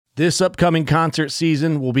This upcoming concert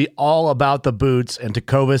season will be all about the boots, and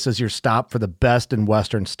Tecovas is your stop for the best in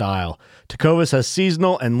Western style. Tecovas has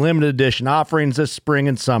seasonal and limited edition offerings this spring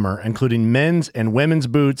and summer, including men's and women's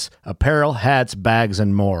boots, apparel, hats, bags,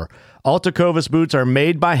 and more. All Tecovas boots are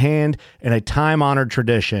made by hand in a time-honored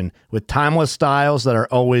tradition with timeless styles that are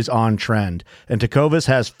always on trend. And Tecovas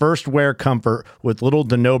has first wear comfort with little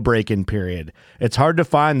to no break-in period. It's hard to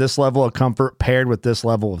find this level of comfort paired with this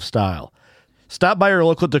level of style. Stop by your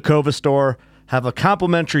local Tecovas store, have a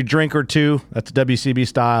complimentary drink or two, that's WCB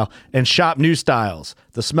style, and shop new styles.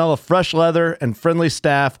 The smell of fresh leather and friendly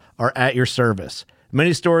staff are at your service.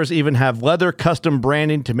 Many stores even have leather custom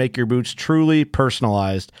branding to make your boots truly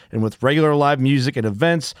personalized. And with regular live music and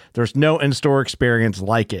events, there's no in-store experience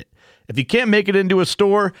like it. If you can't make it into a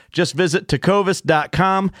store, just visit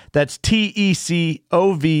tecovas.com. That's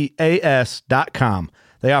TECOVAS.com.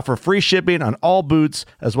 They offer free shipping on all boots,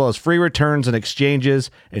 as well as free returns and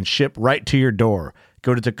exchanges, and ship right to your door.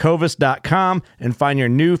 Go to tecovas.com and find your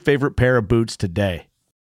new favorite pair of boots today.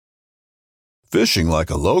 Fishing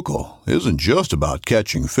like a local isn't just about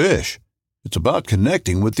catching fish. It's about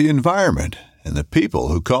connecting with the environment and the people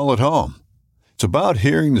who call it home. It's about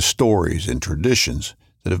hearing the stories and traditions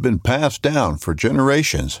that have been passed down for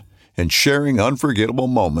generations and sharing unforgettable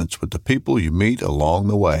moments with the people you meet along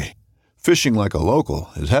the way. Fishing like a local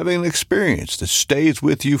is having an experience that stays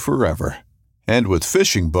with you forever. And with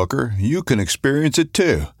Fishing Booker, you can experience it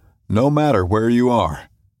too, no matter where you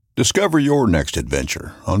are. Discover your next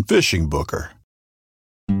adventure on Fishing Booker.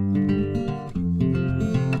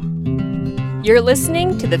 You're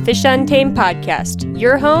listening to the Fish Untamed podcast,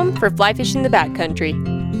 your home for fly fishing the backcountry.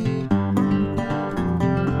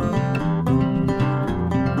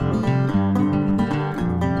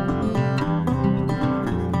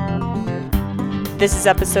 This is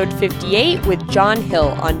episode 58 with John Hill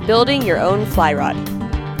on building your own fly rod.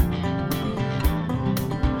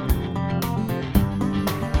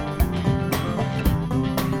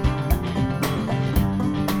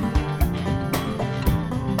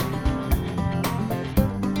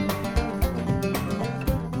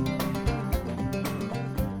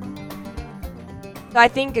 I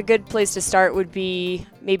think a good place to start would be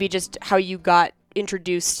maybe just how you got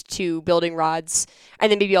introduced to building rods,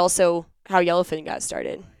 and then maybe also how Yellowfin got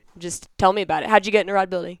started. Just tell me about it. How'd you get into rod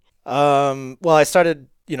building? Well, I started,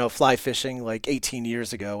 fly fishing like 18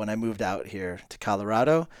 years ago when I moved out here to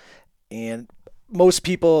Colorado. And most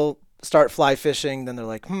people start fly fishing, then they're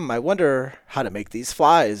like, I wonder how to make these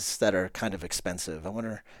flies that are kind of expensive. I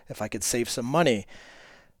wonder if I could save some money.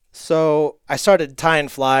 So I started tying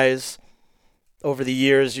flies. Over the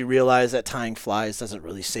years, you realize that tying flies doesn't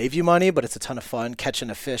really save you money, but it's a ton of fun catching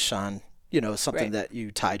a fish on something Right. that you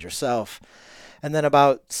tied yourself. And then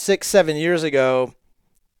about 6-7 years ago,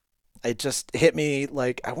 it just hit me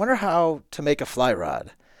like, I wonder how to make a fly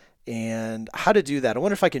rod and how to do that. I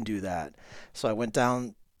wonder if I can do that. So I went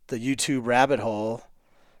down the YouTube rabbit hole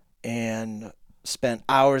and spent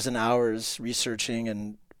hours and hours researching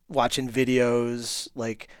and watching videos.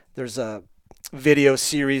 Like there's a video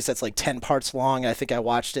series that's like 10 parts long. I think I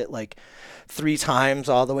watched it like 3 times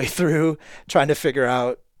all the way through trying to figure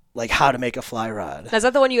out like how to make a fly rod. Is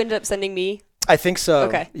that the one you ended up sending me? I think so.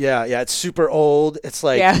 Okay. Yeah. It's super old. It's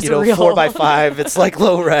like, Yeah, it's real 4x5. It's like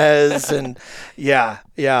low res and yeah.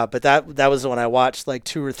 But that was the one I watched like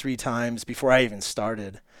 2 or 3 times before I even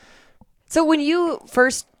started. So when you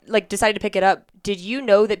first decided to pick it up, did you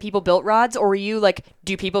know that people built rods, or were you like,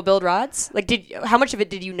 do people build rods? How much of it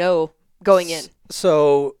did you know going in?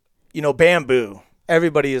 So, bamboo.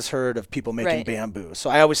 Everybody has heard of people making Right. bamboo. So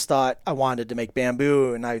I always thought I wanted to make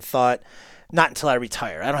bamboo, and I thought not until I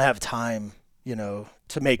retire. I don't have time, to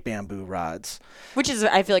make bamboo rods. Which is,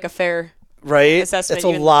 I feel like, a fair Right? assessment. It's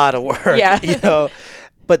a lot of work. Yeah.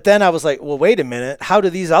 But then I was like, well, wait a minute. How do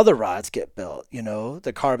these other rods get built?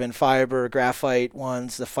 The carbon fiber, graphite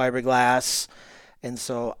ones, the fiberglass. And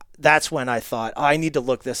so that's when I thought, I need to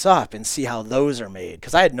look this up and see how those are made,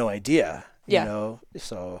 because I had no idea. Yeah.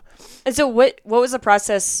 So. And so what was the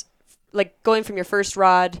process like going from your first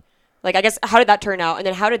rod? Like, I guess, how did that turn out? And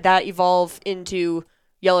then how did that evolve into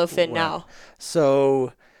Yellowfin now?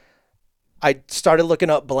 So I started looking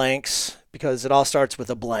up blanks because it all starts with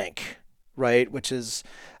a blank, right? Which is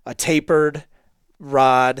a tapered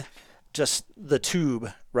rod, just the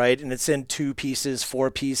tube, right? And it's in 2 pieces,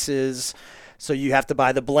 4 pieces. So you have to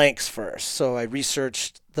buy the blanks first. So I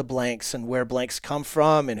researched the blanks and where blanks come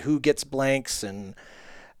from and who gets blanks. And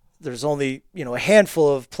there's only, a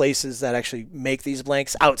handful of places that actually make these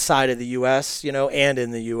blanks outside of the U.S., and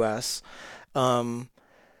in the U.S.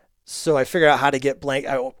 So I figured out how to get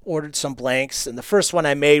I ordered some blanks, and the first one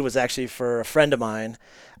I made was actually for a friend of mine.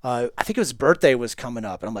 I think his birthday was coming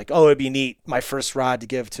up, and I'm like, oh, it'd be neat, my first rod to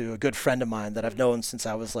give to a good friend of mine that I've known since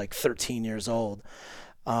I was like 13 years old.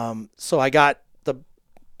 So I got the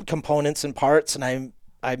components and parts, and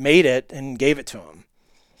I made it and gave it to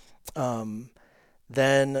him.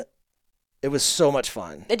 Then it was so much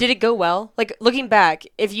fun. And did it go well? Like, looking back,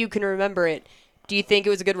 if you can remember it, do you think it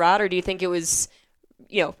was a good rod, or do you think it was,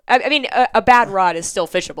 I mean, a bad rod is still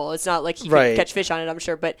fishable. It's not like you can catch fish on it, I'm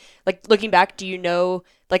sure. But, like, looking back, do you know,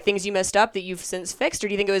 like, things you messed up that you've since fixed, or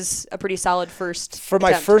do you think it was a pretty solid first For my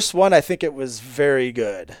attempt? first one, I think it was very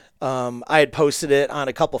good. I had posted it on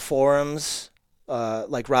a couple forums,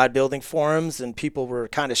 like rod building forums, and people were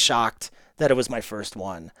kind of shocked that it was my first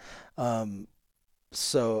one.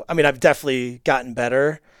 So, I mean, I've definitely gotten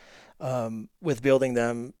better with building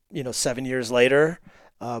them, 7 years later.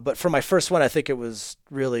 But for my first one, I think it was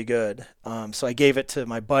really good. So I gave it to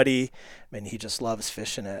my buddy, and he just loves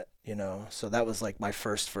fishing it, So that was like my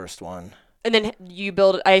first one. And then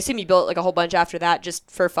I assume you built like a whole bunch after that just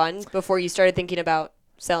for fun before you started thinking about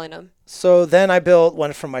selling them. So then I built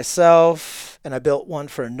one for myself, and I built one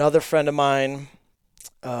for another friend of mine,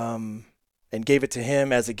 and gave it to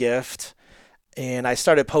him as a gift. And I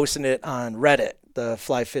started posting it on Reddit, the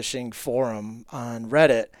fly fishing forum on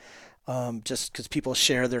Reddit, just because people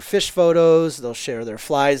share their fish photos, they'll share their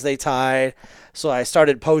flies they tied. So I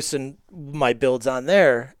started posting my builds on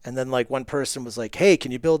there, and then like one person was like, hey,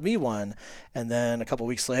 can you build me one? And then a couple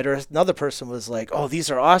weeks later, another person was like, oh, these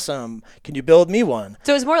are awesome, can you build me one?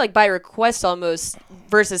 So it was more like by request almost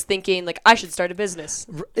versus thinking like I should start a business.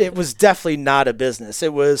 It was definitely not a business.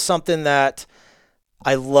 It was something that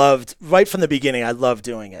I loved right from the beginning. I loved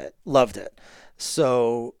doing it, loved it.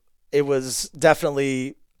 So it was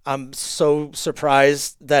definitely, I'm so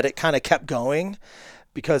surprised that it kind of kept going,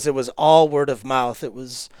 because it was all word of mouth. It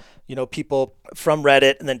was, people from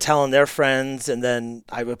Reddit and then telling their friends, and then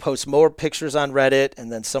I would post more pictures on Reddit,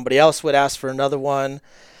 and then somebody else would ask for another one.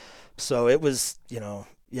 So it was, it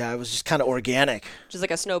was just kind of organic. Just like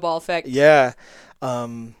a snowball effect. Yeah.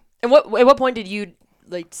 And at what point did you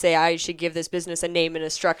like say I should give this business a name and a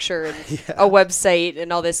structure and a website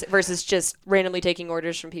and all this versus just randomly taking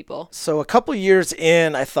orders from people? So a couple years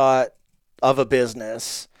in, I thought of a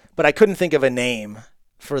business, but I couldn't think of a name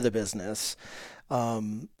for the business.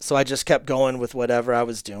 So I just kept going with whatever I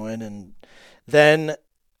was doing. And then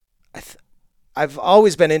I've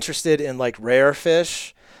always been interested in like rare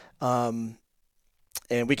fish. And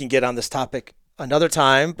we can get on this topic another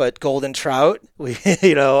time, but golden trout,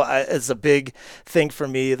 it's a big thing for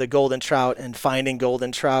me, the golden trout and finding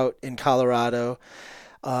golden trout in Colorado.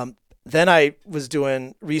 Then I was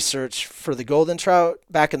doing research for the golden trout.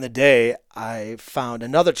 Back in the day, I found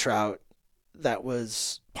another trout that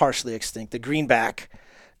was partially extinct, the greenback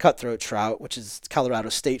cutthroat trout, which is Colorado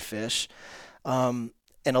state fish. And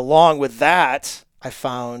along with that, I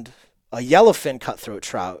found a yellowfin cutthroat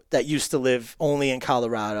trout that used to live only in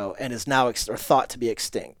Colorado and is now or thought to be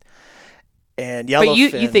extinct. And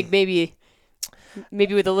yellowfin. But you think maybe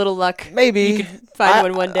with a little luck, maybe you could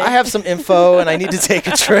find one day. I have some info, and I need to take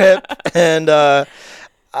a trip, and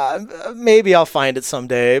maybe I'll find it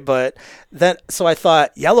someday. But then, so I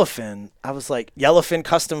thought yellowfin. I was like, yellowfin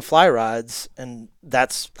custom fly rods, and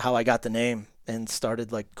that's how I got the name and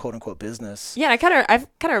started like quote unquote business. Yeah, I kind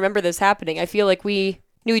of remember this happening. I feel like we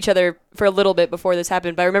knew each other for a little bit before this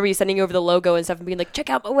happened, but I remember you sending over the logo and stuff and being like, check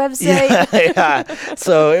out my website. Yeah.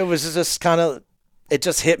 So it was just kind of, it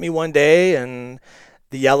just hit me one day, and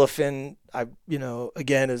the yellowfin,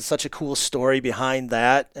 again, is such a cool story behind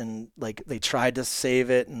that. And like they tried to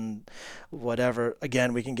save it and whatever.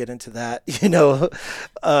 Again, we can get into that,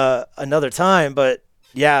 another time, but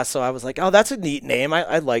yeah, so I was like, oh, that's a neat name.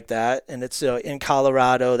 I like that. And it's in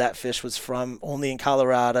Colorado. That fish was from only in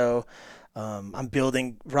Colorado. I'm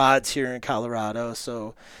building rods here in Colorado,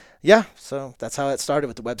 so yeah, so that's how it started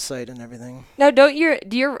with the website and everything. Now,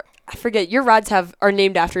 I forget, your rods are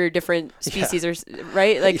named after different species,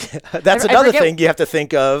 right? Like that's another thing you have to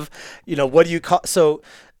think of. What do you call? So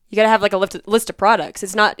you got to have like a list of products.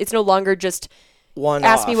 It's no longer just one.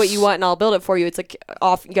 Ask me what you want and I'll build it for you. It's like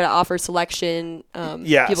you got to offer selection. People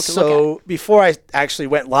can so look at. Before I actually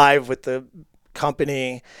went live with the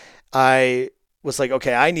company, I was like,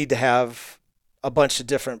 okay, I need to have a bunch of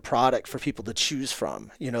different product for people to choose from.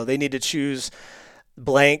 They need to choose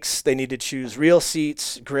blanks, they need to choose reel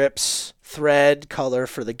seats, grips, thread, color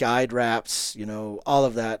for the guide wraps, all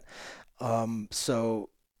of that. So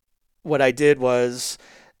what I did was,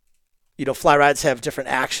 fly rods have different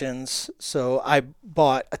actions. So I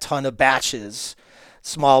bought a ton of batches.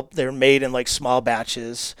 They're made in like small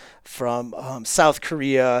batches from South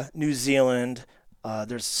Korea, New Zealand.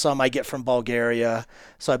 There's some I get from Bulgaria.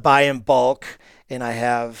 So I buy in bulk, and I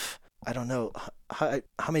have, I don't know,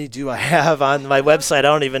 how many do I have on my website? I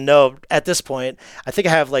don't even know at this point. I think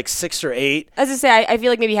I have like 6 or 8. As I say, I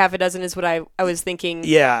feel like maybe half a dozen is what I was thinking.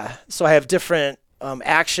 Yeah. So I have different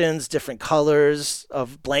actions, different colors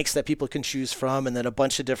of blanks that people can choose from, and then a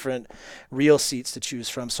bunch of different reel seats to choose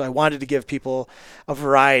from. So I wanted to give people a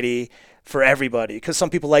variety for everybody, because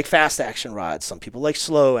some people like fast action rods, some people like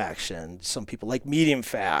slow action, some people like medium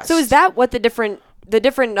fast. So is that what the different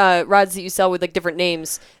rods that you sell with like different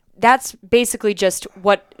names? That's basically just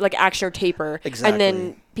what like action or taper. Exactly. And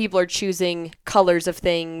then people are choosing colors of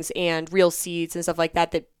things and reel seats and stuff like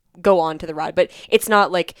that go on to the rod. But it's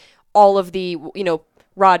not like all of the,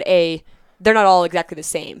 rod A, they're not all exactly the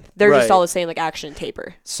same. They're just all the same, like action and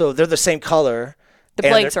taper. So they're the same color. The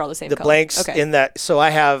blanks are all the same color. The blanks in that. So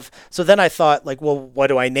then I thought, like, well, what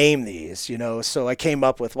do I name these? So I came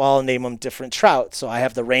up with, well, I'll name them different trout. So I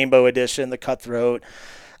have the rainbow edition, the cutthroat.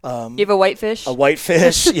 You have a whitefish? A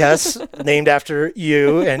whitefish, yes, named after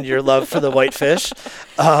you and your love for the whitefish.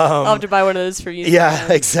 I'll have to buy one of those for you.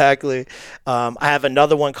 Yeah, exactly. I have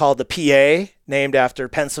another one called the PA, named after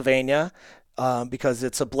Pennsylvania, because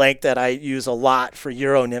it's a blank that I use a lot for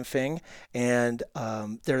Euro nymphing. And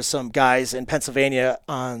there's some guys in Pennsylvania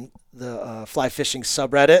on the fly fishing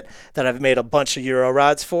subreddit that I've made a bunch of Euro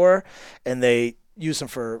rods for, and they use them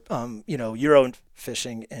for, Euro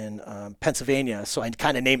fishing in Pennsylvania. So I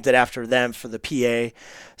kind of named it after them for the PA.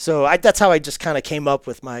 So that's how I just kind of came up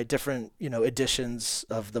with my different, editions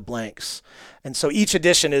of the blanks. And so each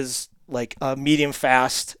edition is like a medium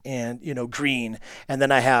fast and, green. And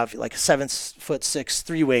then I have like 7'6"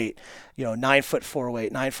 3-weight, 9'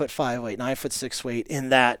 4-weight, 9' 5-weight, 9' 6-weight in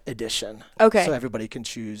that edition. Okay. So everybody can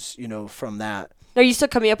choose, from that. Are you still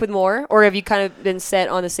coming up with more, or have you kind of been set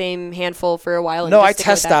on the same handful for a while? No, I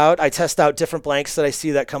test out different blanks that I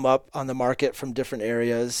see that come up on the market from different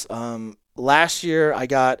areas. Last year, I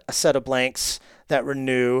got a set of blanks that were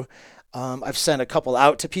new. I've sent a couple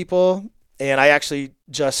out to people, and I actually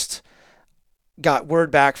just got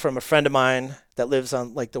word back from a friend of mine that lives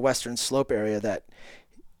on like the Western Slope area that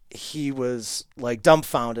he was like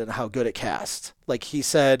dumbfounded at how good it cast. Like he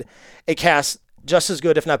said, it casts just as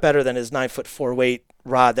good, if not better, than his 9' 4-weight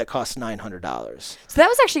rod that costs $900. So that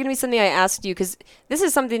was actually going to be something I asked you, because this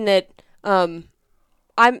is something that I'm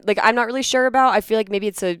not really sure about. I feel like maybe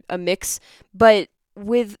it's a mix, but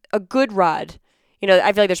with a good rod,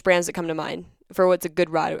 I feel like there's brands that come to mind for what's a good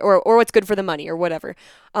rod or what's good for the money or whatever.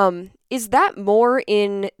 Is that more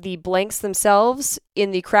in the blanks themselves, in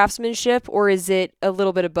the craftsmanship, or is it a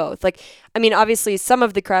little bit of both? Like, I mean, obviously some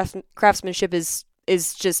of the craftsmanship is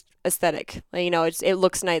just aesthetic. Like, it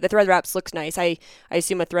looks nice. The thread wraps looks nice. I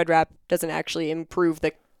assume a thread wrap doesn't actually improve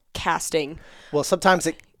the casting. Well, sometimes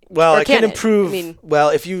it can improve.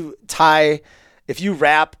 If you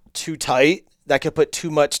wrap too tight, that could put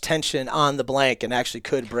too much tension on the blank and actually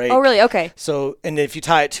could break. Oh, really? Okay. So, and if you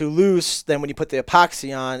tie it too loose, then when you put the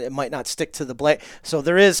epoxy on, it might not stick to the blank. So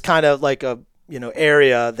there is kind of like a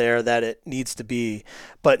area there that it needs to be.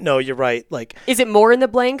 But no, you're right. Like, is it more in the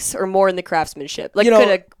blanks or more in the craftsmanship? Like,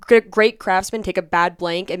 could a great craftsman take a bad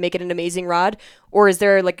blank and make it an amazing rod? Or is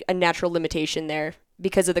there like a natural limitation there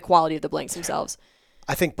because of the quality of the blanks themselves?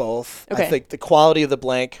 I think both. Okay. I think the quality of the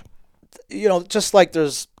blank, just like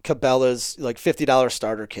there's Cabela's like $50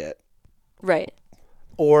 starter kit. Right.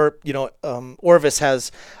 Or, Orvis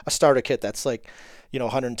has a starter kit that's like,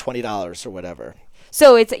 $120 or whatever.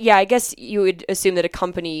 So I guess you would assume that a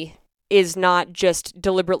company is not just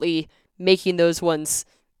deliberately making those ones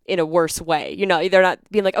in a worse way. They're not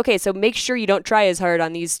being like, okay, so make sure you don't try as hard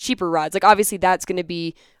on these cheaper rods. Like, obviously that's going to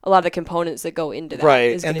be a lot of the components that go into that.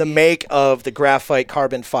 Right. And the make of the graphite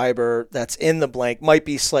carbon fiber that's in the blank might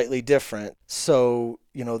be slightly different. So,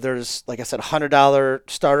 there's, like I said, $100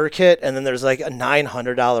 starter kit, and then there's like a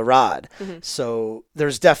 $900 rod. Mm-hmm. So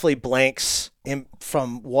there's definitely blanks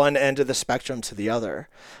from one end of the spectrum to the other.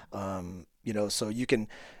 So you can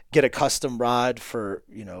get a custom rod for,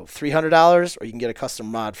 $300, or you can get a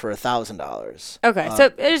custom rod for $1,000. Okay.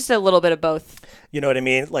 So it's just a little bit of both. You know what I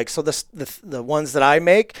mean? Like, so the ones that I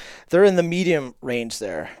make, they're in the medium range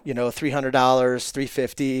there, $300,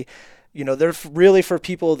 $350. They're really for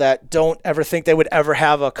people that don't ever think they would ever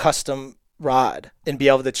have a custom rod and be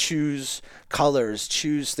able to choose colors,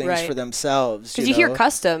 choose things for themselves. Because you hear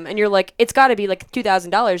custom and you're like, it's got to be like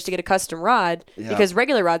 $2,000 to get a custom rod, because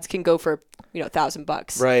regular rods can go for,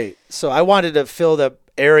 $1,000. Right. So I wanted to fill the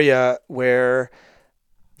area where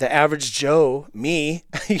the average Joe, me,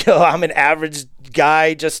 I'm an average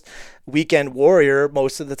guy, just weekend warrior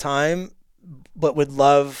most of the time, but would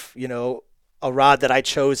love, a rod that I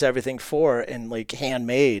chose everything for and like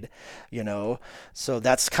handmade, So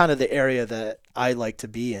that's kind of the area that I like to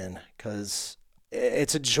be in, because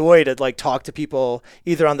it's a joy to like talk to people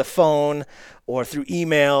either on the phone or through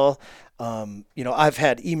email. I've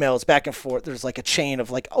had emails back and forth. There's like a chain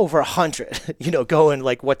of like over 100, going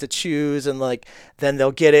like what to choose, and like then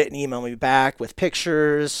they'll get it and email me back with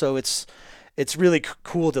pictures. So it's really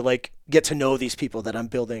cool to like get to know these people that I'm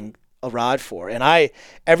building a rod for. And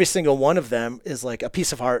every single one of them is like a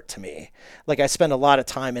piece of art to me. Like I spend a lot of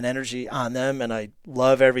time and energy on them, and I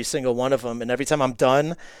love every single one of them. And every time I'm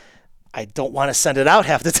done, I don't want to send it out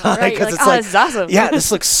half the time, because it's like, this is awesome. Yeah,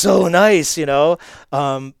 this looks so nice,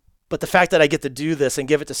 But the fact that I get to do this and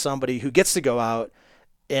give it to somebody who gets to go out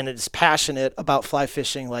and is passionate about fly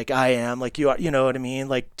fishing like I am, like you are, you know what I mean?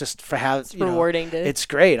 Like just for how it's rewarding. It's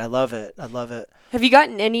great. I love it. Have you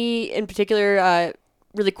gotten any in particular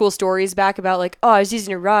really cool stories back about like, oh, I was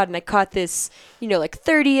using a rod and I caught this, like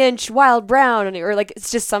 30-inch wild brown, or like it's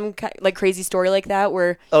just some like crazy story like that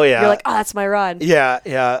where you're like, oh, that's my rod.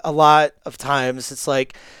 Yeah. A lot of times it's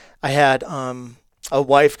like I had a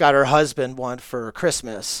wife got her husband one for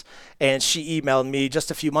Christmas, and she emailed me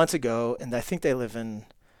just a few months ago, and I think they live in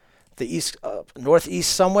the east,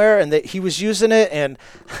 northeast somewhere, and he was using it and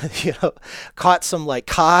caught some like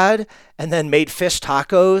cod and then made fish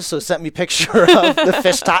tacos. So sent me a picture of the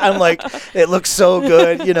fish I'm like, it looks so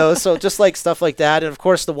good, so just like stuff like that. And of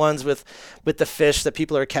course the ones with the fish that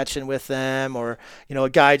people are catching with them, or a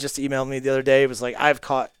guy just emailed me the other day, was like, I've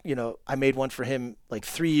caught, I made one for him like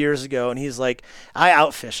 3 years ago, and he's like, I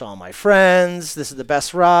outfish all my friends, this is the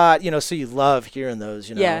best rod, so you love hearing those.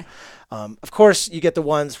 Yeah. Of course, you get the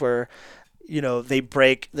ones where, they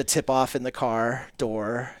break the tip off in the car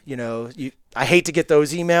door. I hate to get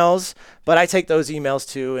those emails, but I take those emails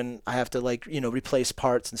too, and I have to like, replace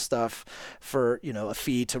parts and stuff for, a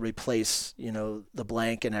fee to replace, the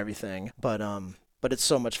blank and everything. But it's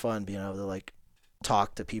so much fun being able to like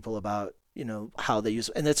talk to people about, how they use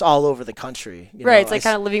it. And it's all over the country. Right. It's like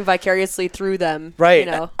kind of living vicariously through them.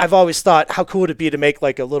 Right. I've always thought, how cool would it be to make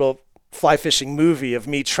like a little fly fishing movie of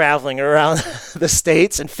me traveling around the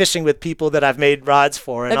States and fishing with people that I've made rods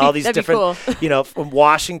for, and all these different, cool. From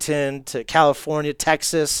Washington to California,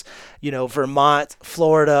 Texas, Vermont,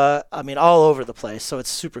 Florida, all over the place. So it's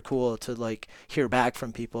super cool to like hear back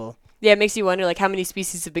from people. Yeah, it makes you wonder like how many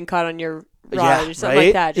species have been caught on your rod or something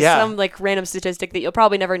like that. Just some like random statistic that you'll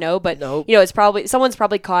probably never know, but it's probably someone's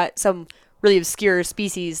probably caught some really obscure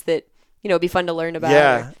species that it'd be fun to learn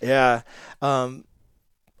about. Yeah.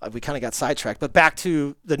 We kind of got sidetracked, but back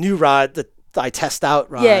to the new rod that I test out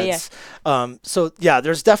rods. Yeah.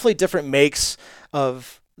 There's definitely different makes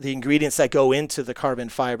of the ingredients that go into the carbon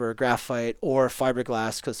fiber, graphite, or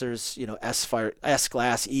fiberglass, because there's,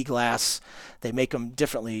 S-glass, E-glass. They make them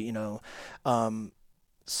differently,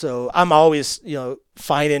 So I'm always,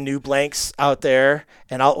 finding new blanks out there,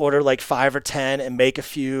 and I'll order like 5 or 10 and make a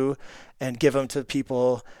few and give them to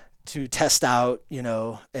people to test out,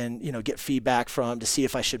 and, get feedback from, to see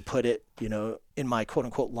if I should put it, in my quote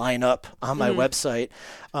unquote lineup on my website.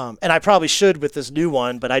 And I probably should with this new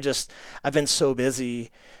one, but I've been so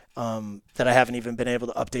busy that I haven't even been able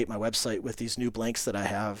to update my website with these new blanks that I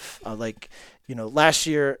have. Last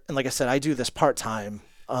year, and like I said, I do this part-time.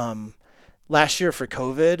 Last year for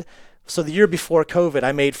COVID, so the year before COVID,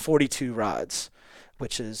 I made 42 rods,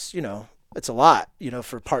 which is, it's a lot,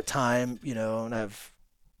 for part-time, and I have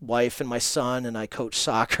wife and my son, and I coach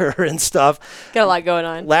soccer and stuff. Got a lot going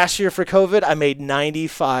on. Last year for COVID, I made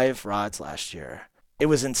 95 rods last year. It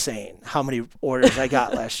was insane how many orders I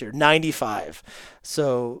got last year. 95.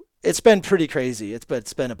 So it's been pretty crazy. It's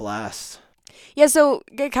been a blast. Yeah, so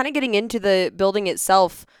kind of getting into the building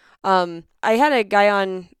itself, I had a guy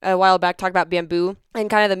on a while back talk about bamboo and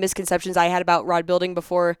kind of the misconceptions I had about rod building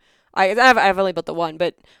before. I've only built the one,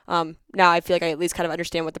 but now I feel like I at least kind of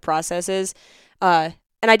understand what the process is.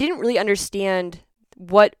 And I didn't really understand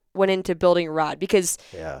what went into building a rod, because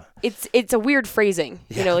it's a weird phrasing,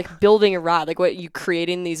 like building a rod, like what you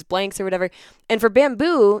creating these blanks or whatever. And for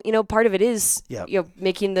bamboo, part of it is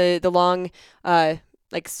making the long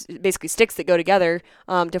basically sticks that go together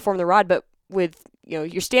to form the rod. But with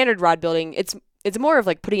your standard rod building, it's more of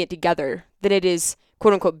like putting it together than it is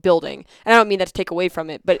quote unquote building. And I don't mean that to take away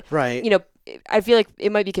from it, but I feel like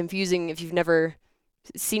it might be confusing if you've never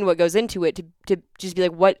seen what goes into it to just be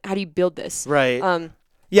like, how do you build this? Right.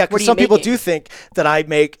 Yeah, because some people do think that I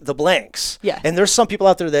make the blanks. Yeah. And there's some people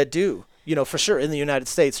out there that do. for sure in the United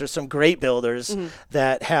States, there's some great builders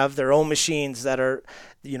that have their own machines that are,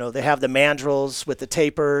 they have the mandrels with the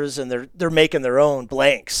tapers, and they're making their own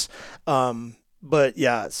blanks. But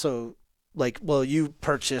yeah, so you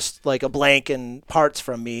purchased like a blank and parts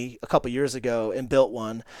from me a couple years ago and built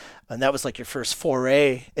one, and that was like your first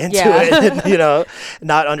foray into it, and,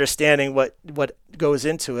 not understanding what goes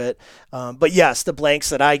into it. But yes, the blanks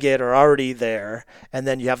that I get are already there, and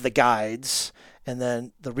then you have the guides, and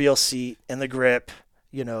then the reel seat and the grip,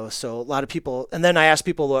 so a lot of people, and then I ask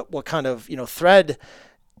people what kind of, thread,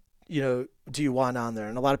 do you want on there?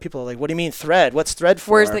 And a lot of people are like, what do you mean thread? What's thread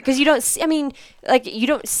for? Where's because you don't see, you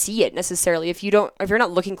don't see it necessarily. If you're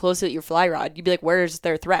not looking closely at your fly rod, you'd be like, where's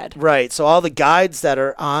their thread? Right. So all the guides that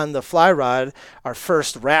are on the fly rod are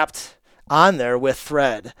first wrapped on there with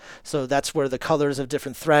thread. So that's where the colors of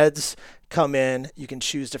different threads come in. You can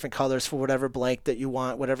choose different colors for whatever blank that you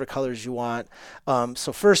want, whatever colors you want.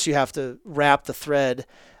 So first you have to wrap the thread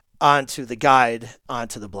onto the guide,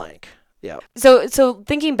 onto the blank. Yeah. So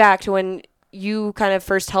thinking back to when you kind of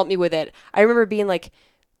first helped me with it, I remember being like,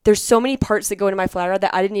 there's so many parts that go into my fly rod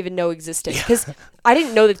that I didn't even know existed, because I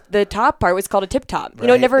didn't know that the top part was called a tip top. Right.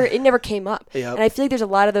 It never came up. Yep. And I feel like there's a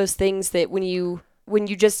lot of those things that when you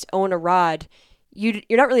just own a rod, you're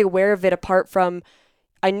not really aware of it apart from,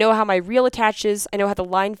 I know how my reel attaches, I know how the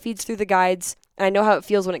line feeds through the guides, and I know how it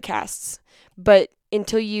feels when it casts. But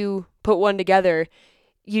until you put one together,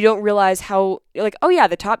 you don't realize how, oh yeah,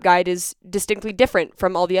 the top guide is distinctly different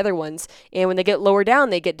from all the other ones. And when they get lower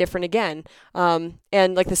down, they get different again. And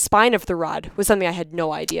like the spine of the rod was something I had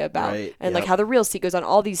no idea about. Right, and yep. like how the reel seat goes on,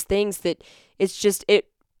 all these things that it's just, it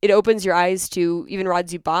opens your eyes to even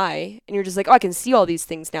rods you buy. And you're just like, oh, I can see all these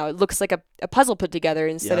things now. It looks like a puzzle put together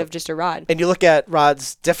instead of just a rod. And you look at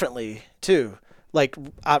rods differently too. Like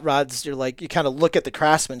rods, you kind of look at the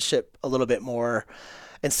craftsmanship a little bit more,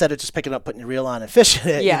 instead of just picking up, putting your reel on and fishing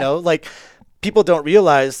it. Like people don't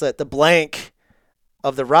realize that the blank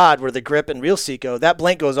of the rod where the grip and reel seat go, that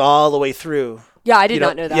blank goes all the way through. Yeah, I did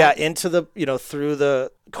not know that. Yeah, into the, through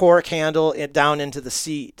the cork handle and down into the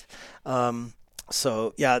seat.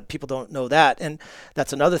 So yeah, people don't know that. And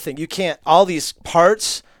that's another thing. All these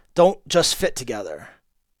parts don't just fit together.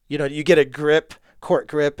 You get a grip, cork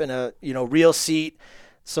grip, and a, reel seat.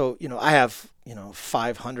 So, I have,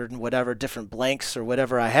 500 and whatever different blanks or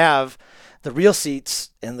whatever I have. The reel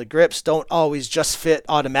seats and the grips don't always just fit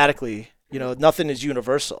automatically. Nothing is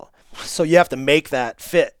universal. So you have to make that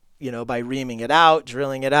fit, by reaming it out,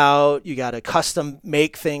 drilling it out. You got to custom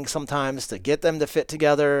make things sometimes to get them to fit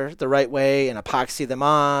together the right way and epoxy them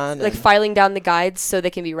on. Like filing down the guides so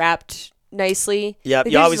they can be wrapped nicely. Yeah,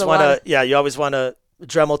 you always want to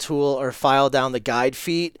Dremel tool or file down the guide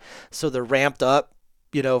feet so they're ramped up.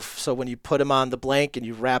 So when you put them on the blank and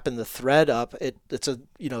you wrap in the thread up, it's a,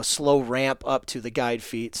 slow ramp up to the guide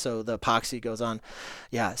feet. So the epoxy goes on.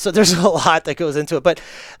 Yeah. So there's a lot that goes into it, but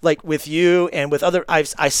like with you and with other, I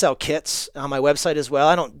sell kits on my website as well.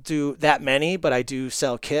 I don't do that many, but I do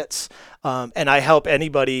sell kits. And I help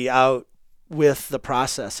anybody out with the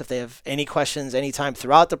process. If they have any questions anytime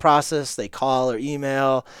throughout the process, they call or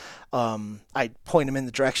email. I point them in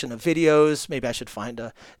the direction of videos. Maybe I should find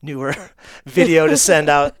a newer video to send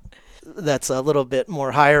out that's a little bit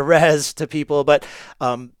more higher res to people. But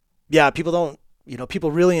people don't,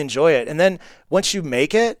 people really enjoy it. And then once you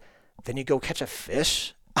make it, then you go catch a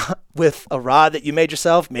fish with a rod that you made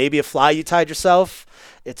yourself, maybe a fly you tied yourself.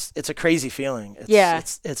 It's a crazy feeling.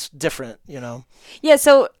 It's different, Yeah.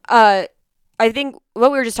 So, I think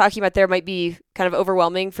what we were just talking about there might be kind of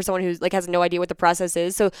overwhelming for someone who has no idea what the process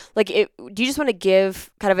is. So do you just want to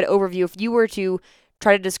give kind of an overview if you were to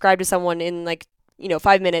try to describe to someone in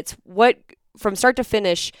 5 minutes, what from start to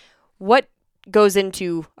finish, what goes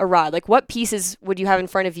into a rod? Like what pieces would you have in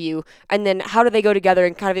front of you, and then how do they go together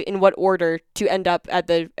and kind of in what order to end up at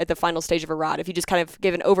the final stage of a rod? If you just kind of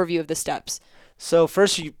give an overview of the steps. So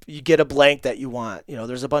first you get a blank that you want.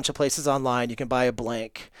 There's a bunch of places online you can buy a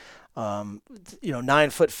blank.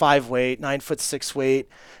 9-foot 5 weight, 9-foot 6 weight,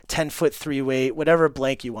 10-foot 3 weight, whatever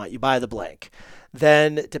blank you want, you buy the blank.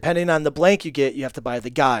 Then depending on the blank you get, you have to buy the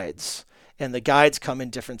guides, and the guides come in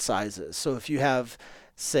different sizes. So if you have,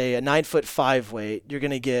 say, a 9-foot 5 weight, you're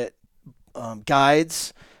going to get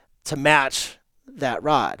guides to match that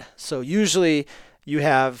rod. So usually you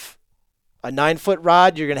have a 9-foot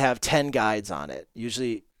rod, you're going to have 10 guides on it.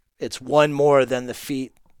 Usually it's one more than the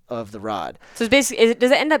feet of the rod. So it's basically,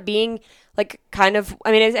 does it end up being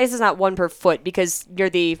it's not one per foot because near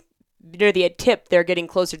the tip they're getting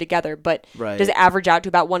closer together, but right. Does it average out to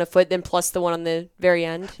about one a foot then plus the one on the very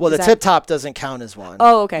end? Well, the tip top doesn't count as one.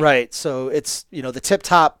 Oh, okay. Right. So it's, the tip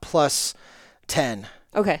top plus 10.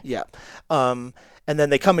 Okay. Yeah. And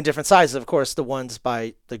then they come in different sizes. Of course, the ones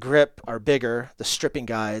by the grip are bigger, the stripping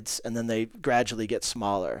guides, and then they gradually get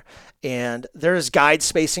smaller. And there's guide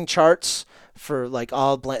spacing charts for like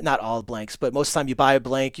not all blanks, but most of the time you buy a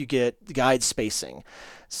blank, you get guide spacing.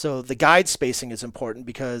 So the guide spacing is important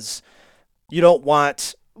because you don't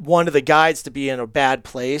want one of the guides to be in a bad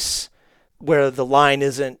place where the line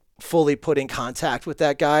isn't fully put in contact with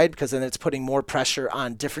that guide, because then it's putting more pressure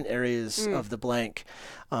on different areas of the blank.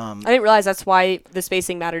 I didn't realize that's why the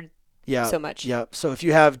spacing mattered so much. Yeah. So if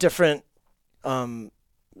you have different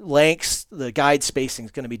lengths, the guide spacing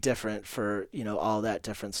is going to be different for, all that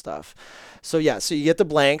different stuff. So yeah, so you get the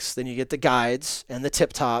blanks, then you get the guides and the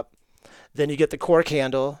tip top, then you get the cork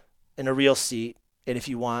handle and a reel seat. And if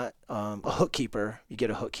you want a hook keeper, you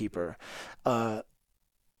get a hook keeper.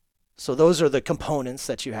 So those are the components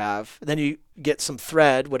that you have. Then you get some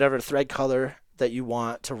thread, whatever thread color that you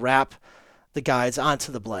want to wrap the guides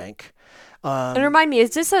onto the blank. And remind me,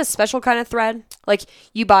 is this a special kind of thread? Like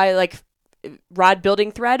you buy like rod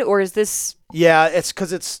building thread, or is this? Yeah, it's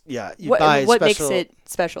because it's buy what special. makes it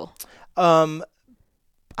special?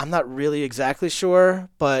 I'm not really exactly sure,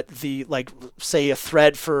 but say a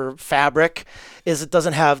thread for fabric is it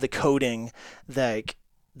doesn't have the coating that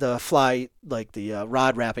the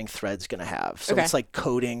rod wrapping thread's going to have. So it's like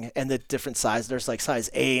coating and the different size. There's like size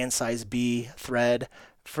A and size B thread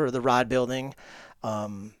for the rod building.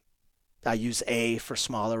 I use A for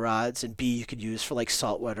smaller rods, and B you could use for like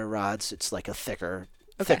saltwater rods. It's like a thicker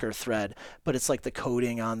thread, but it's like the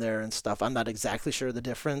coating on there and stuff. I'm not exactly sure the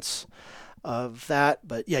difference of that,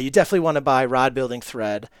 but yeah, you definitely want to buy rod building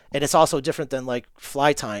thread, and it's also different than like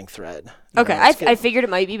fly tying thread. I figured it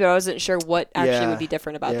might be, but I wasn't sure what actually would be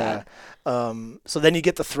different about that. So then you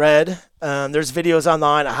get the thread. There's videos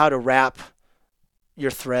online on how to wrap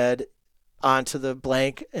your thread onto the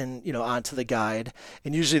blank and onto the guide,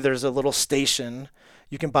 and usually there's a little station.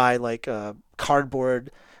 You can buy like a cardboard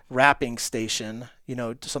wrapping station,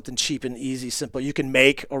 something cheap and easy, simple. You can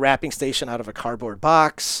make a wrapping station out of a cardboard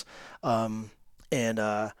box. So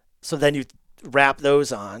then you wrap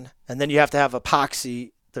those on, and then you have to have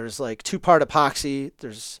epoxy. There's like 2-part epoxy.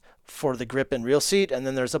 There's for the grip and reel seat, and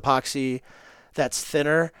then there's epoxy that's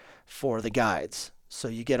thinner for the guides. So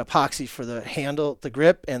you get epoxy for the handle, the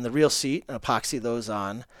grip, and the reel seat, and epoxy those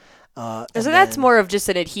on. So that's more of just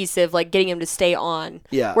an adhesive, like getting them to stay on.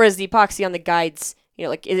 Yeah. Whereas the epoxy on the guides,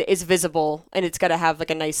 like is visible, and it's got to have like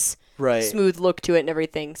a nice smooth look to it and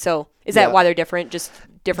everything. So is that why they're different? Just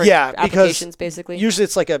different applications, basically? Usually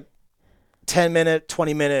it's like a 10-minute,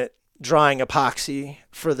 20-minute drying epoxy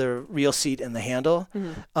for the reel seat and the handle.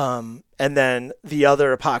 Mm-hmm. And then the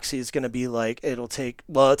other epoxy is going to be like, it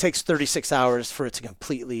takes 36 hours for it to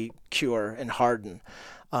completely cure and harden.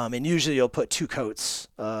 And usually you'll put 2 coats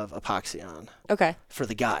of epoxy on. Okay. For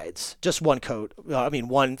the guides. Just 1 coat.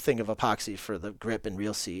 One thing of epoxy for the grip and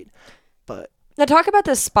reel seat. But now talk about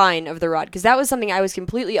the spine of the rod, because that was something I was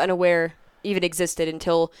completely unaware even existed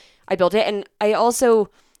until I built it. And I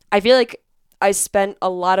feel like I spent a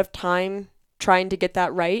lot of time trying to get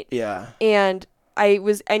that right. Yeah. And I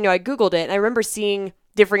Googled it, and I remember seeing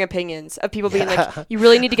differing opinions of people being like, you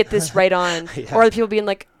really need to get this right on. Yeah. Or the people being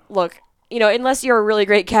like, look, unless you're a really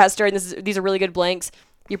great caster and these are really good blanks,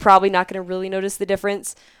 you're probably not going to really notice the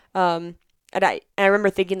difference. And I remember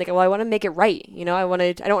thinking like, well, I want to make it right. I don't want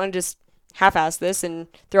to just half-ass this and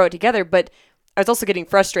throw it together. But I was also getting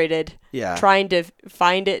frustrated trying to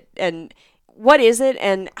find it. And what is it,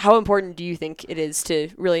 and how important do you think it is to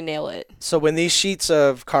really nail it? So when these sheets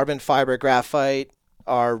of carbon fiber graphite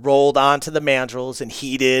are rolled onto the mandrels and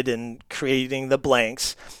heated and creating the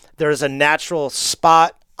blanks, there's a natural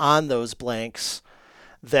spot on those blanks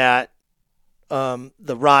that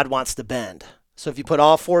the rod wants to bend. So if you put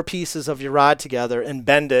all 4 pieces of your rod together and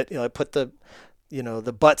bend it, put the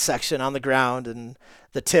butt section on the ground and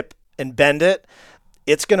the tip and bend it,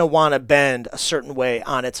 it's going to want to bend a certain way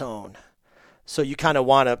on its own. So you kind of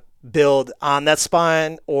want to build on that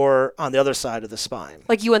spine or on the other side of the spine.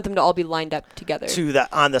 Like you want them to all be lined up together.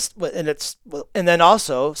 And then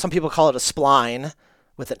also some people call it a spline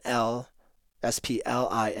with an L.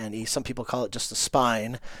 S-P-L-I-N-E. Some people call it just a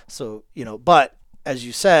spine. So, but as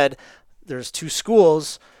you said, there's 2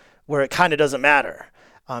 schools where it kind of doesn't matter.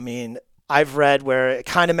 I've read where it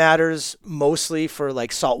kind of matters mostly for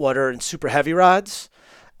like saltwater and super heavy rods.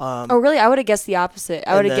 Oh, really? I would have guessed the opposite.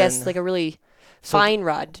 I would have guessed like a really fine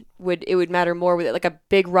rod would matter more with it. Like a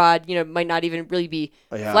big rod, might not even really be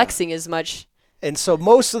flexing as much. And so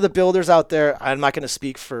most of the builders out there, I'm not going to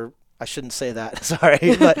speak for I shouldn't say that.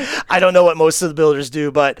 Sorry, but I don't know what most of the builders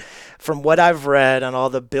do. But from what I've read on all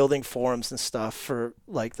the building forums and stuff, for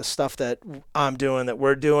like the stuff that I'm doing, that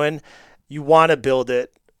we're doing, you want to build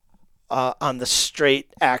it on the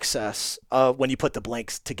straight axis when you put the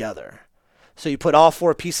blanks together. So you put all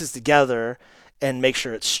 4 pieces together and make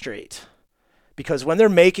sure it's straight. Because when they're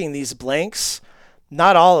making these blanks,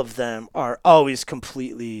 not all of them are always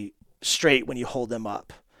completely straight when you hold them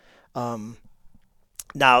up.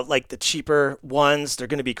 Now, like the cheaper ones, they're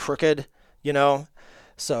going to be crooked, you know?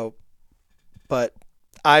 So, but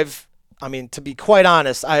to be quite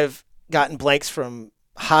honest, I've gotten blanks from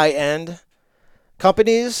high-end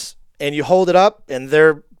companies, and you hold it up, and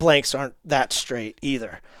their blanks aren't that straight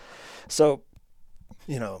either. So,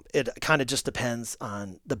 you know, it kind of just depends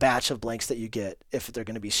on the batch of blanks that you get, if they're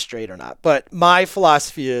going to be straight or not. But my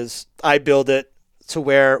philosophy is I build it to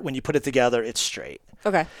where when you put it together, it's straight.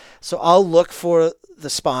 Okay. So I'll look for the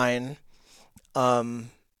spine, and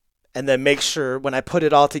then make sure when I put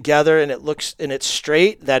it all together and it's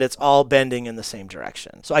straight, that it's all bending in the same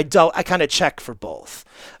direction. So I kind of check for both.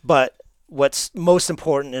 But what's most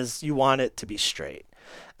important is you want it to be straight.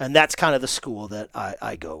 And that's kind of the school that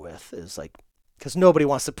I go with, is like, because nobody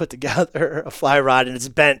wants to put together a fly rod and it's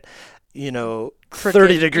bent, you know, crooked,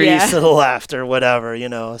 30 degrees to the left or whatever, you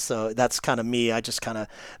know. So that's kind of me. I just kind of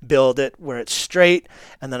build it where it's straight,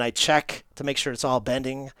 and then I check to make sure it's all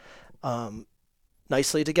bending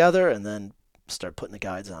nicely together, and then start putting the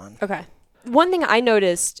guides on. Okay. One thing I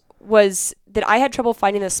noticed was that I had trouble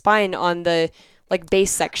finding the spine on the like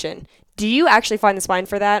base section. Do you actually find the spine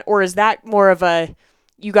for that, or is that more of a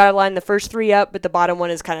you got to line the first 3 up, but the bottom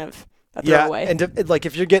one is kind of a throwaway? Yeah, and like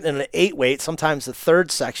if you're getting an 8 weight, sometimes the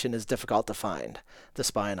third section is difficult to find the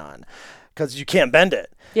spine on because you can't bend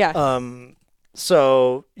it. Yeah.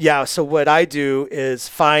 So what I do is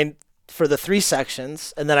find for the 3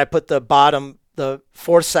 sections, and then I put the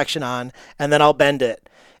 4th section on, and then I'll bend it.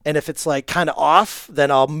 And if it's like kind of off,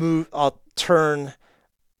 then I'll turn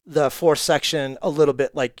the 4th section a little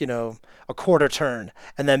bit, like, you know, a quarter turn,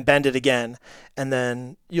 and then bend it again. And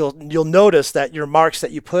then you'll notice that your marks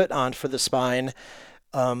that you put on for the spine,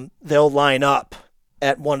 they'll line up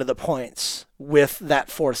at one of the points with that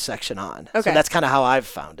 4th section on. Okay. So that's kind of how I've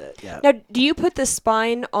found it. Yeah. Now, do you put the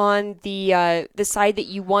spine on the side that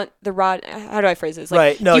you want the rod? How do I phrase this? Like,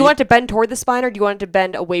 right. No, do you want it to bend toward the spine, or do you want it to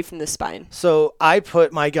bend away from the spine? So I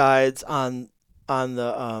put my guides on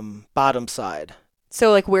the bottom side.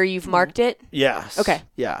 So like where you've marked it? Yes. Okay.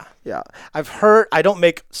 Yeah. I've heard, I don't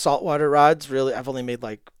make saltwater rods really. I've only made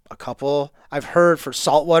like a couple. I've heard for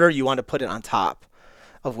saltwater, you want to put it on top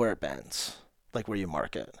of where it bends, like where you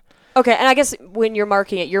mark it. Okay, and I guess when you're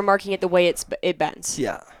marking it the way it bends.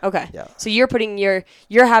 Yeah. Okay. Yeah. So you're putting you're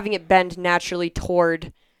having it bend naturally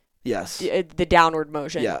toward the downward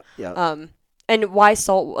motion. Yeah. And why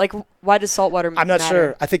why does saltwater matter? I'm not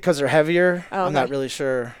sure. I think because they're heavier. Oh, okay. I'm not really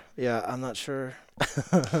sure. Yeah, I'm not sure.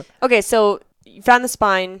 Okay, so you found the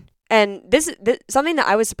spine, and this something that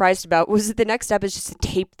I was surprised about was that the next step is just to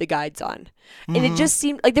tape the guides on. Mm-hmm. And it just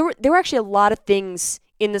seemed like there were actually a lot of things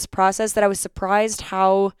in this process that I was surprised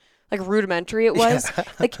how like rudimentary it was. Yeah.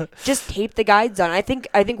 Like just tape the guides on. I think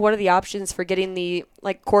one of the options for getting the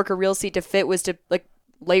like cork or reel seat to fit was to like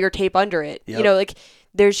layer tape under it. Yep. You know, like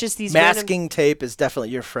there's just these masking tape is definitely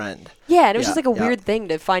your friend. Yeah, and it was just like a weird thing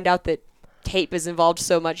to find out that tape is involved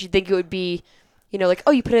so much. You'd think it would be, you know, like,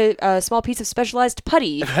 oh, you put a small piece of specialized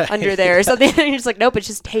putty under there or something. And you're just like, nope, it's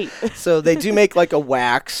just tape. So they do make like a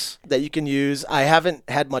wax that you can use. I haven't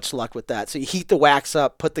had much luck with that. So you heat the wax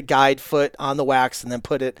up, put the guide foot on the wax, and then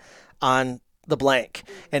put it on the blank.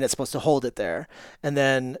 And it's supposed to hold it there. And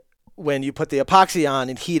then when you put the epoxy on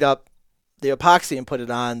and heat up the epoxy and put it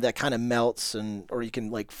on, that kind of melts, or you can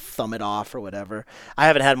like thumb it off or whatever. I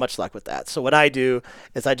haven't had much luck with that. So what I do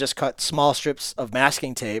is I just cut small strips of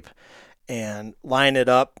masking tape and line it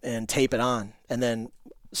up and tape it on, and then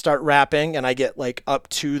start wrapping, and I get like up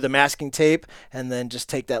to the masking tape, and then just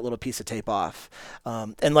take that little piece of tape off.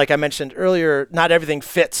 And like I mentioned earlier, not everything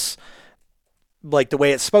fits like the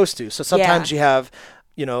way it's supposed to. So sometimes you have,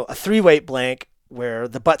 you know, a 3-weight blank where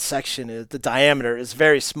the butt section is, the diameter is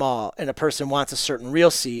very small, and a person wants a certain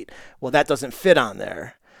reel seat. Well, that doesn't fit on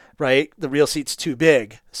there, right? The reel seat's too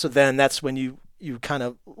big. So then that's when you kind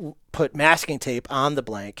of put masking tape on the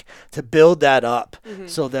blank to build that up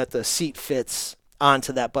so that the seat fits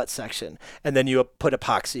onto that butt section. And then you put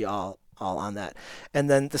epoxy all on that. And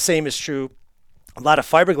then the same is true. A lot of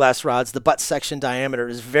fiberglass rods, the butt section diameter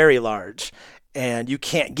is very large, and you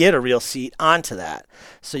can't get a reel seat onto that.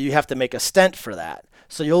 So you have to make a stent for that.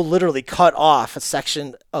 So you'll literally cut off a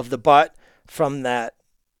section of the butt from that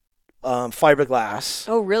fiberglass.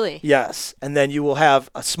 Oh, really? Yes. And then you will have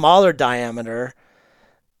a smaller diameter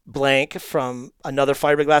blank from another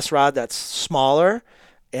fiberglass rod that's smaller.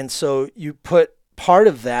 And so you put part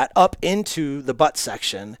of that up into the butt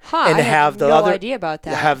section and I have had the no other idea about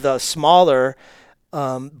that. have the smaller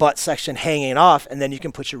butt section hanging off, and then you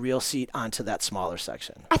can put your reel seat onto that smaller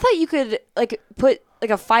section. I thought you could like put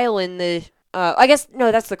like a file in the. I guess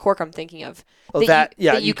no, that's the cork I'm thinking of. Oh, that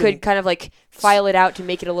yeah, you you could can- kind of like file it out to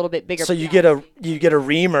make it a little bit bigger. So you get a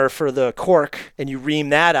reamer for the cork, and you ream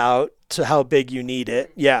that out to how big you need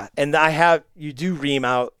it. Yeah, and you do ream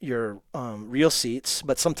out your reel seats,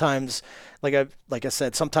 but sometimes, like I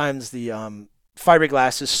said, sometimes the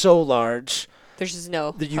fiberglass is so large There's just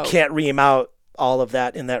no that you hope. can't ream out all of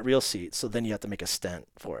that in that reel seat. So then you have to make a stent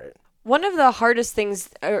for it. One of the hardest things,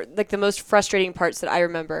 or like the most frustrating parts that I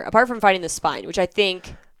remember, apart from finding the spine, which I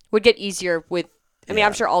think would get easier with, I mean,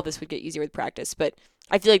 I'm sure all this would get easier with practice, but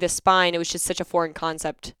I feel like the spine, it was just such a foreign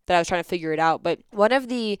concept that I was trying to figure it out. But one of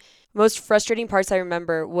the most frustrating parts I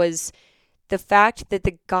remember was the fact that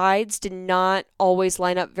the guides did not always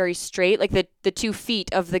line up very straight. Like the 2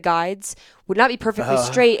 feet of the guides would not be perfectly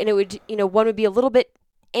straight, and it would, one would be a little bit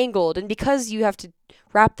angled. And because you have to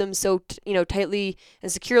wrap them so tightly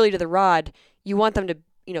and securely to the rod, you want them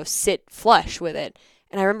to sit flush with it.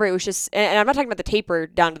 And I remember it was just, and I'm not talking about the taper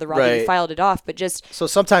down to the rod that you Right. filed it off, but just So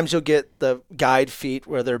sometimes you'll get the guide feet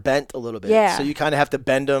where they're bent a little bit. Yeah. So you kind of have to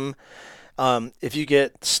bend them. If you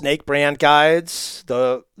get Snake brand guides,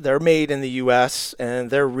 they're made in the U.S. and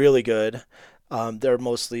they're really good. They're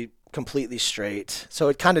mostly completely straight. So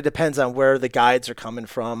it kind of depends on where the guides are coming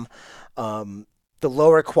from. The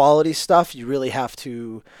lower quality stuff, you really have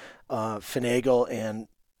to finagle and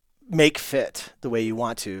make fit the way you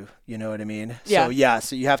want to. You know what I mean? Yeah.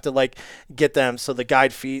 So you have to like get them so the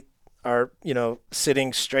guide feet are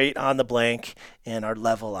sitting straight on the blank and are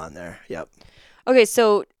level on there. Yep. okay.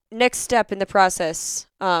 So next step in the process,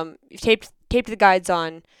 you've taped the guides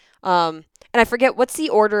on, and I forget what's the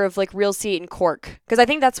order of like reel seat and cork, because I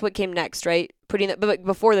think that's what came next, right? But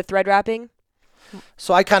before the thread wrapping.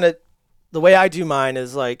 So the way I do mine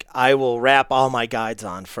is like I will wrap all my guides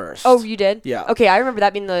on first. Oh, you did? Yeah. Okay, I remember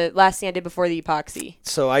that being the last thing I did before the epoxy.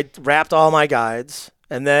 So I wrapped all my guides,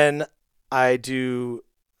 and then I do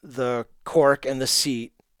the cork and the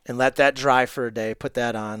seat and let that dry for a day, put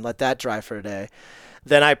that on, let that dry for a day.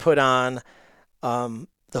 Then I put on the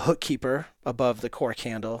hook keeper above the cork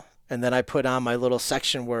handle, and then I put on my little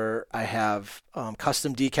section where I have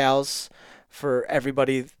custom decals for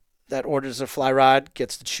everybody that orders a fly rod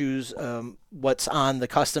gets to choose what's on the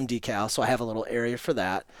custom decal. So I have a little area for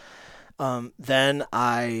that. Then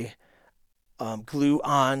I glue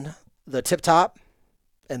on the tip top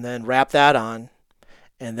and then wrap that on,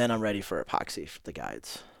 and then I'm ready for epoxy for the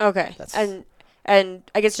guides. Okay. And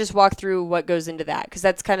I guess just walk through what goes into that, because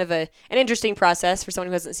that's kind of an interesting process for someone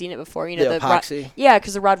who hasn't seen it before. The epoxy. Yeah,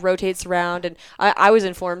 because the rod rotates around, and I was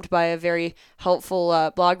informed by a very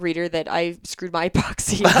helpful blog reader that I screwed my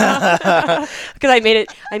epoxy because I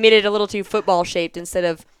made it a little too football shaped instead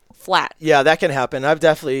of flat. Yeah, that can happen. I've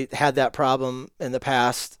definitely had that problem in the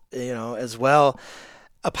past, as well.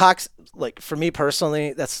 Epoxy, like for me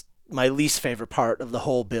personally, that's my least favorite part of the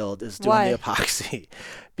whole build is doing the epoxy,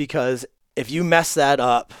 because if you mess that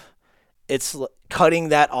up, cutting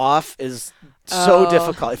that off is so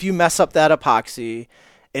difficult. If you mess up that epoxy,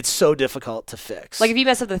 it's so difficult to fix. Like if you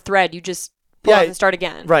mess up the thread, you just pull it off and start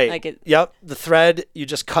again. Right. Yep. The thread, you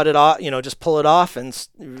just cut it off, just pull it off and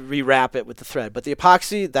rewrap it with the thread. But the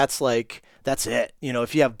epoxy, that's it.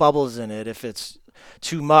 If you have bubbles in it, if it's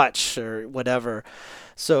too much or whatever.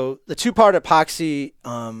 So the 2-part epoxy,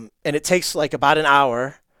 and it takes like about an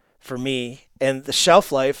hour for me. And the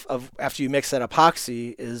shelf life of after you mix that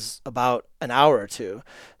epoxy is about an hour or 2.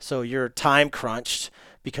 So you're time crunched,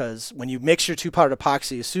 because when you mix your 2-part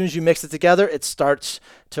epoxy, as soon as you mix it together, it starts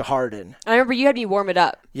to harden. I remember you had me warm it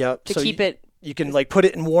up. Yep. To keep it. You can like put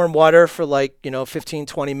it in warm water for 15,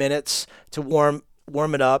 20 minutes to warm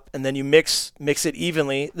it up, and then you mix it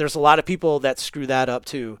evenly. There's a lot of people that screw that up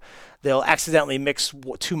too. They'll accidentally mix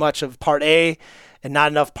too much of part A and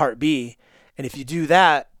not enough part B. And if you do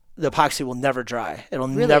that, the epoxy will never dry. It'll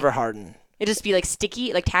never harden. It'll just be like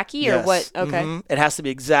sticky, like tacky, Yes. or what? Okay. Mm-hmm. It has to be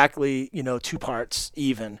exactly, 2 parts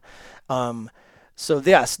even. So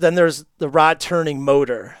yes, then there's the rod turning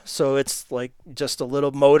motor. So it's like just a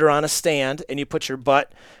little motor on a stand, and you put your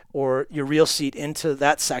butt or your reel seat into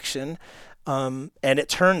that section, and it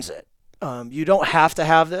turns it. You don't have to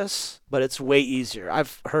have this, but it's way easier.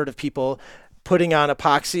 I've heard of people putting on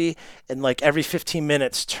epoxy and like every 15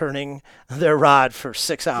 minutes turning their rod for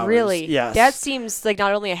 6 hours. Really? Yes. That seems like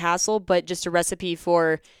not only a hassle, but just a recipe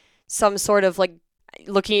for some sort of like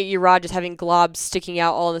looking at your rod just having globs sticking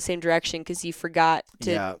out all in the same direction because you forgot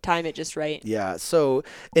to time it just right. Yeah. So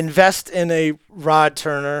invest in a rod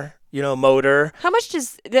turner, motor. How much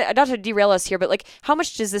does, not to derail us here, but like how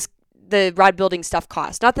much does the rod building stuff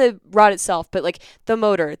cost? Not the rod itself, but like the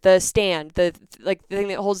motor, the stand, the thing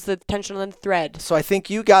that holds the tension on the thread. So I think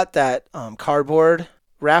you got that cardboard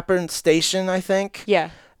wrapper and station, I think.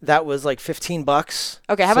 Yeah. That was like $15.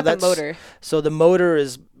 Okay, how about the motor? So the motor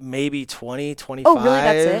is maybe 20, 25. Oh, really?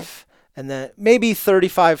 That's it? And then maybe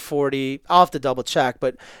 35, 40. I'll have to double check.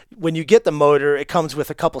 But when you get the motor, it comes with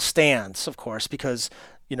a couple stands, of course, because,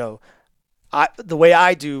 the way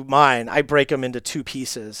I do mine, I break them into two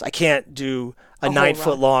pieces. I can't do a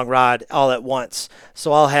 9-foot long rod all at once.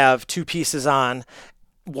 So I'll have two pieces on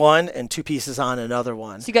one and two pieces on another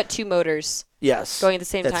one. So you got two motors. Yes. Going at the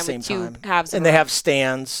same time with two halves. And they have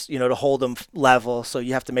stands, to hold them level. So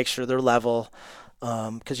you have to make sure they're level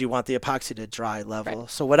because you want the epoxy to dry level. Right.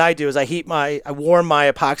 So what I do is I warm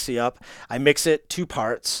my epoxy up. I mix it 2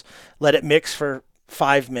 parts, let it mix for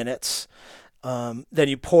 5 minutes. Then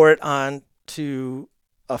you pour it on to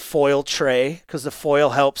a foil tray because the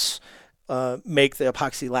foil helps make the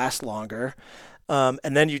epoxy last longer.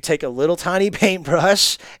 And then you take a little tiny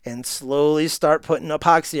paintbrush and slowly start putting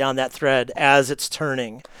epoxy on that thread as it's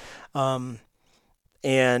turning.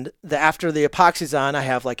 And after the epoxy's on, I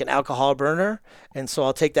have like an alcohol burner. And so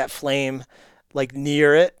I'll take that flame like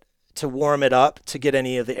near it to warm it up to get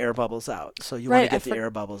any of the air bubbles out. So you want to get the air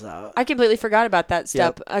bubbles out. I completely forgot about that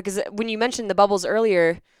step because when you mentioned the bubbles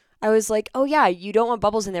earlier, I was like, oh, yeah, you don't want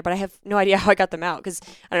bubbles in there, but I have no idea how I got them out because,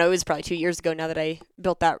 I don't know, it was probably 2 years ago now that I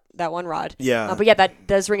built that one rod. Yeah. But, yeah, that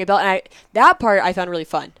does ring a bell. And that part I found really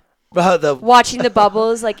fun. Watching the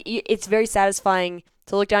bubbles, like, it's very satisfying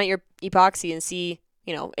to look down at your epoxy and see,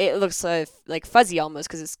 it looks like fuzzy almost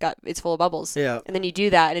because it's full of bubbles. Yeah. And then you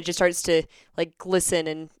do that, and it just starts to, like, glisten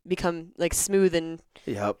and become, like, smooth and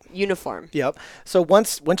uniform. Yep. So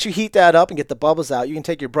once you heat that up and get the bubbles out, you can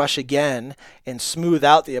take your brush again and smooth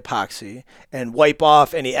out the epoxy and wipe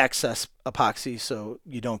off any excess epoxy so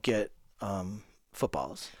you don't get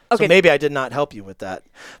footballs. Okay. So maybe I did not help you with that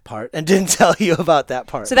part and didn't tell you about that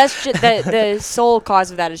part. So that's just the sole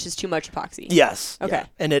cause of that is just too much epoxy. Yes. Okay. Yeah.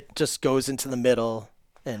 And it just goes into the middle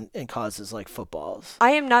and causes like footballs.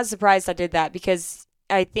 I am not surprised I did that because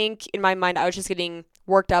I think in my mind I was just getting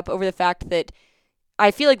worked up over the fact that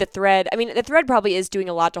I feel like the thread probably is doing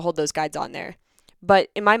a lot to hold those guides on there. But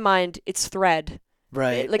in my mind, it's thread.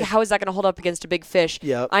 Right. Like, how is that going to hold up against a big fish?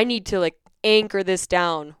 Yep. I need to, like, anchor this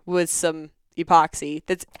down with some epoxy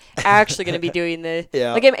that's actually going to be doing the...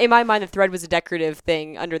 Yeah. Like, in my mind, the thread was a decorative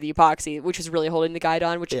thing under the epoxy, which was really holding the guide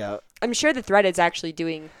on, which I'm sure the thread is actually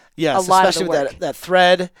doing a lot of the work. Especially with that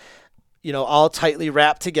thread, all tightly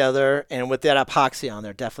wrapped together, and with that epoxy on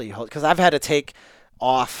there, definitely hold. Because I've had to take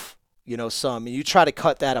off... you try to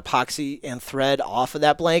cut that epoxy and thread off of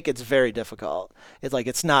that blank, it's very difficult.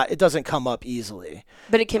 It doesn't come up easily.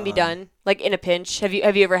 But it can be done, like in a pinch. Have you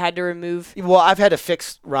ever had to remove? Well, I've had to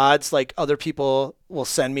fix rods. Like other people will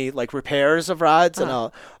send me like repairs of rods, and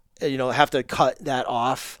I'll, have to cut that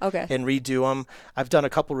off and redo them. I've done a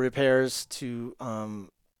couple repairs to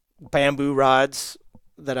bamboo rods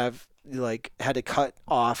that I've had to cut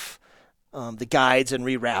off. The guides and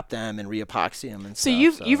rewrap them and reepoxy them and so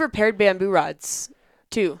stuff. You've repaired bamboo rods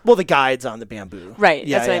too. Well, the guides on the bamboo. Right.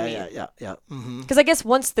 That's what I mean. Yeah. Mm-hmm. Because I guess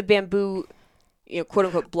once the bamboo, quote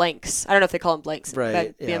unquote blanks. I don't know if they call them blanks in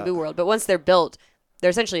that bamboo world, but once they're built, they're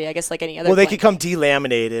essentially, I guess, like any other. Well, they blank. could come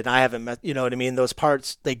delaminated. I haven't met, you know what I mean? Those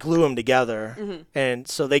parts, they glue them together. Mm-hmm. And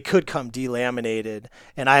so they could come delaminated.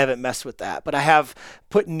 And I haven't messed with that. But I have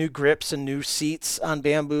put new grips and new seats on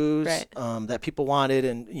bamboos that people wanted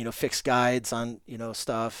and, fixed guides on,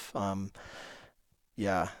 stuff.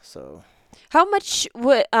 So. How much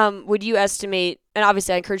would you estimate, and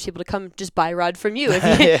obviously I encourage people to come just buy a rod from you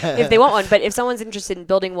if they want one, but if someone's interested in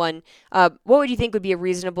building one, what would you think would be a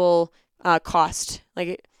reasonable cost?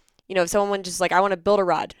 Like, if someone just like, I want to build a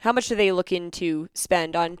rod, how much are they looking to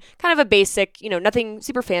spend on kind of a basic, nothing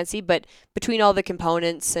super fancy, but between all the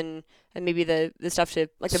components and maybe the stuff to,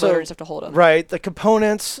 like the motor and stuff to hold them? Right. The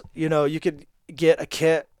components, you could get a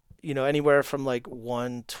kit, anywhere from like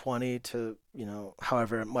 $120 to,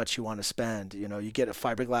 however much you want to spend. You get a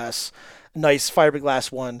nice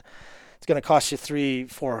fiberglass one. It's going to cost you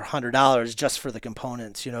 $300-400 just for the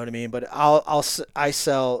components. You know what I mean? But I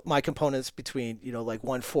sell my components between like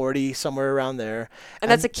 $140 somewhere around there.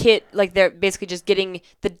 And that's a kit, like they're basically just getting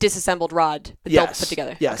the disassembled rod that they'll put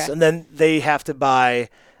together. Yes, okay. And then they have to buy,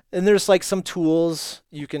 and there's like some tools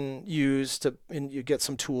you can use and you get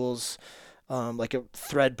some tools like a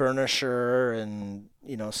thread burnisher and,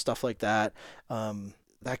 stuff like that.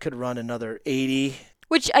 That could run another 80.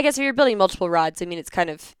 Which I guess if you're building multiple rods, I mean, it's kind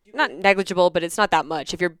of not negligible, but it's not that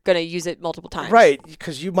much if you're going to use it multiple times. Right,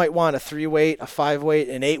 because you might want a 3-weight, a 5-weight,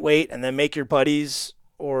 an 8-weight, and then make your buddies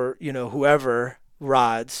or, whoever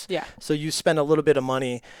rods. Yeah. So you spend a little bit of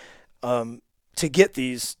money to get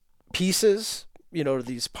these pieces,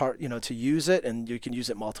 these to use it, and you can use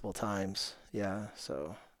it multiple times. Yeah,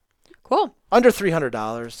 so. Cool. Under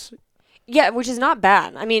 $300. Yeah, which is not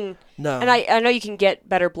bad. I mean, no. And I know you can get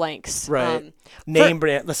better blanks. Right. Name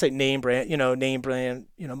brand, let's say name brand,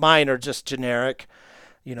 mine are just generic.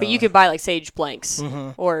 But you could buy like Sage blanks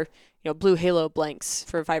or, Blue Halo blanks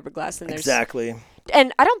for fiberglass. And exactly.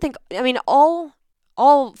 And I don't think,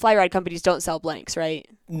 all fly rod companies don't sell blanks, right?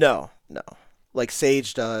 No. Like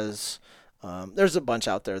Sage does. There's a bunch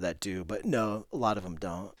out there that do, but no, a lot of them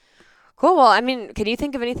don't. Cool. Well, can you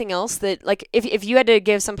think of anything else that, like, if you had to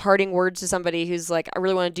give some parting words to somebody who's like, I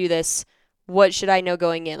really want to do this, what should I know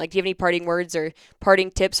going in? Like, do you have any parting words or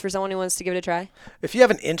parting tips for someone who wants to give it a try? If you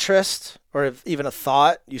have an interest or even a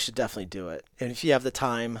thought, you should definitely do it. And if you have the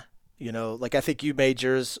time, like I think you made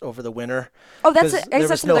yours over the winter. Oh, there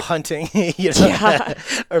was no hunting,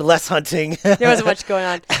 or less hunting. There wasn't much going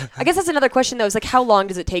on. I guess that's another question though. Is like, how long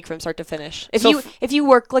does it take from start to finish? If you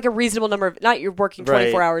work like a reasonable number of, not you're working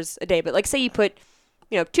 24 hours a day, but like say you put,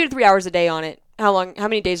 2 to 3 hours a day on it. How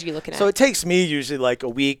many days are you looking at? So it takes me usually like a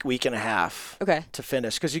week and a half. Okay. To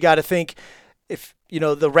finish, because you got to think, if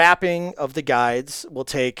the wrapping of the guides will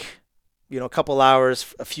take, a couple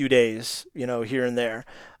hours, a few days, here and there.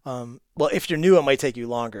 Well, if you're new, it might take you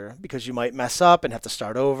longer because you might mess up and have to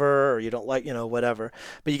start over, or you don't like, whatever.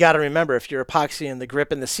 But you got to remember, if you're epoxying the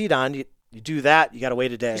grip and the seat on, you do that, you got to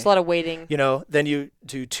wait a day. There's a lot of waiting. Then you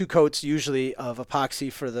do 2 coats usually of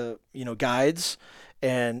epoxy for the, guides,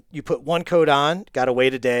 and you put 1 coat on, got to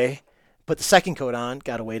wait a day. Put the second coat on,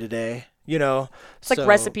 got to wait a day. It's like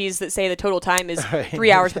recipes that say the total time is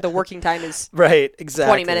 3 hours, but the working time is right,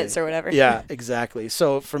 exactly 20 minutes or whatever. Yeah, exactly.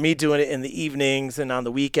 So for me, doing it in the evenings and on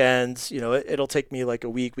the weekends, it'll take me like a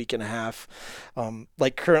week and a half.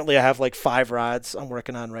 Like currently, I have like 5 rods I'm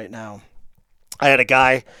working on right now. I had a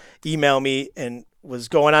guy email me and was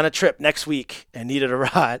going on a trip next week and needed a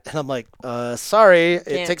rod. And I'm like, sorry,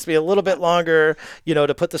 it takes me a little bit longer,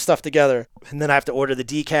 to put the stuff together. And then I have to order the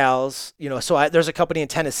decals, so there's a company in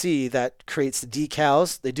Tennessee that creates the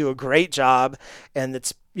decals. They do a great job, and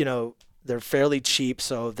it's, they're fairly cheap.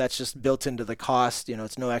 So that's just built into the cost,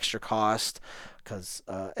 it's no extra cost.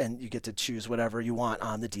 And you get to choose whatever you want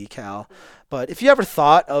on the decal. But if you ever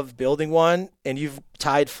thought of building one and you've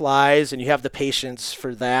tied flies and you have the patience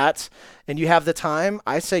for that and you have the time,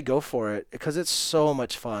 I say go for it because it's so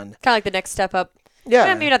much fun. Kind of like the next step up.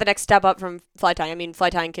 Yeah. Maybe not the next step up from fly tying. Fly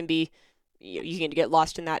tying can be, you can get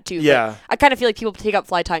lost in that too. Yeah. But I kind of feel like people take up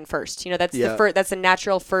fly tying first. That's that's the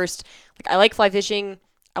natural first. Like I like fly fishing.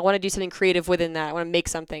 I want to do something creative within that. I want to make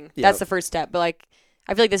something. Yep. That's the first step. But like,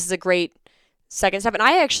 I feel like this is a great second step. And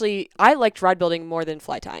I liked rod building more than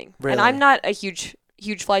fly tying. Really? And I'm not a huge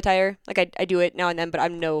fly tyer. Like I do it now and then, but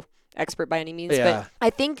I'm no expert by any means. Yeah. But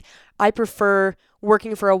I think I prefer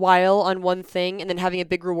working for a while on one thing and then having a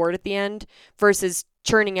big reward at the end versus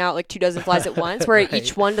churning out like 24 flies at once where Right.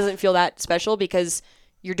 each one doesn't feel that special because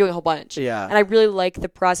you're doing a whole bunch. Yeah. And I really like the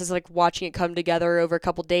process of like watching it come together over a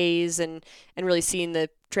couple days and really seeing the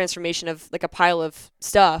transformation of like a pile of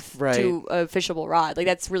stuff Right. to a fishable rod. Like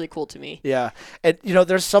that's really cool to me. Yeah. And,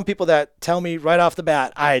 there's some people that tell me right off the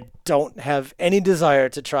bat, I don't have any desire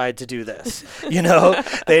to try to do this.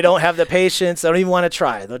 They don't have the patience. They don't even want to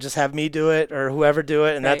try. They'll just have me do it or whoever do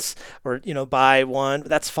it. And Right. buy one.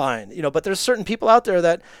 That's fine. But there's certain people out there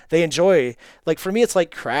that they enjoy. Like for me, it's like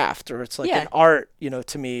craft or it's like an art,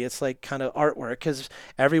 to me. It's like kind of artwork because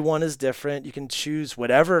everyone is different. You can choose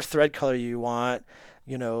whatever thread color you want.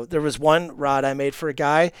 There was one rod I made for a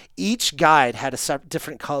guy. Each guide had a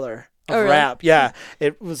different color of wrap. Yeah.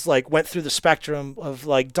 It was like went through the spectrum of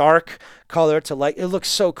like dark color to like, it looks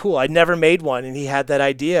so cool. I never made one and he had that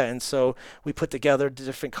idea. And so we put together the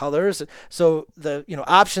different colors. So the,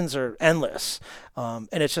 options are endless. And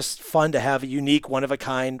it's just fun to have a unique one of a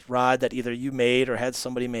kind rod that either you made or had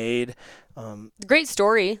somebody made. Great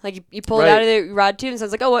story. Like you pull Right. it out of the rod tube and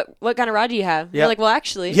someone's like, oh, what kind of rod do you have? You're like, well,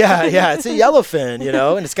 actually. Yeah, it's a yellowfin,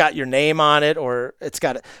 and it's got your name on it, or it's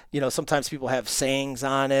got, sometimes people have sayings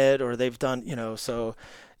on it, or they've done, so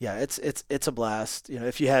yeah, it's a blast.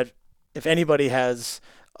 If anybody has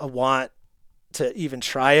a want to even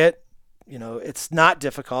try it, it's not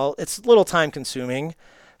difficult. It's a little time consuming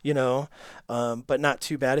but not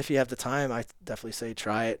too bad if you have the time. I definitely say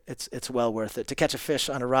try it. It's well worth it. To catch a fish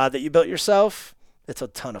on a rod that you built yourself, it's a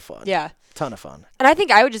ton of fun. Yeah. Ton of fun. And I think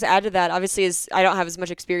I would just add to that, obviously, is I don't have as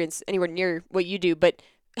much experience anywhere near what you do, but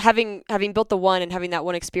having built the one and having that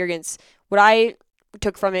one experience, what I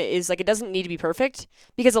took from it is, like, it doesn't need to be perfect,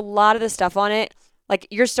 because a lot of the stuff on it, like,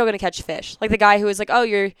 you're still going to catch fish. Like the guy who was like, oh,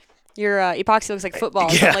 your epoxy looks like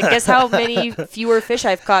footballs. Yeah. Like, guess how many fewer fish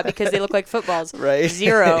I've caught because they look like footballs? Right.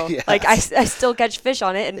 0. Yes. Like, I still catch fish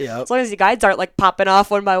on it, and Yep. as long as the guides aren't, like, popping off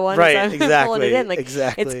one by one Right, as I'm exactly. pulling it in, like,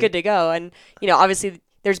 Exactly. it's good to go. And, obviously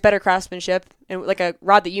there's better craftsmanship, and like a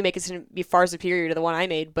rod that you make is going to be far superior to the one I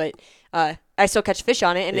made, but I still catch fish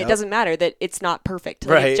on it, and Yep. it doesn't matter that it's not perfect.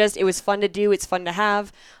 Like, Right. it was fun to do. It's fun to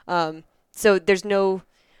have. So there's no,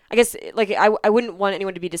 I guess, like, I wouldn't want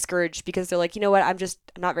anyone to be discouraged because they're like, you know what, I'm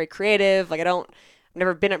not very creative. Like, I've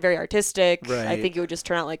never been very artistic. Right. I think it would just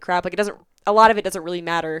turn out like crap. Like, a lot of it doesn't really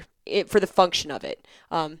matter for the function of it.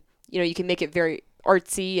 You can make it very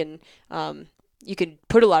artsy, and you can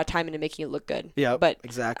put a lot of time into making it look good. Yeah, but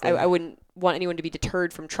exactly. I wouldn't want anyone to be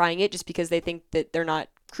deterred from trying it just because they think that they're not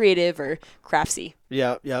creative or craftsy.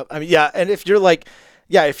 Yeah. I mean, yeah. And if you're like,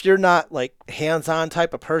 if you're not like hands-on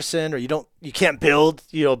type of person, or you can't build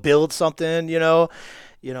something,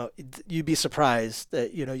 you'd be surprised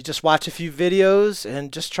that, you just watch a few videos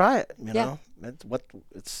and just try it, you know,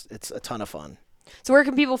 it's a ton of fun. So where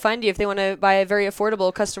can people find you if they want to buy a very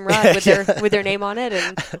affordable custom rod with their name on it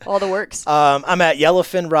and all the works? I'm at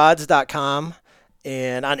yellowfinrods.com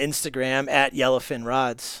and on Instagram at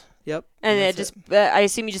yellowfinrods. Yep. And I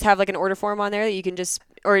assume you just have like an order form on there that you can just,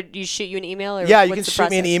 or do you shoot you an email? Or yeah, you what's can the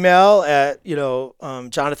shoot me an process? email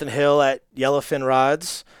at, Jonathan Hill at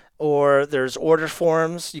yellowfinrods, or there's order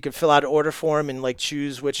forms. You can fill out an order form and like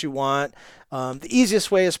choose what you want. The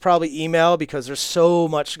easiest way is probably email, because there's so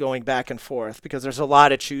much going back and forth, because there's a lot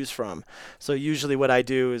to choose from. So usually what I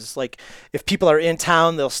do is, like, if people are in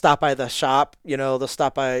town, they'll stop by the shop, they'll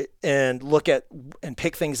stop by and look at and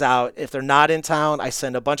pick things out. If they're not in town, I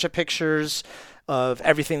send a bunch of pictures of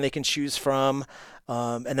everything they can choose from.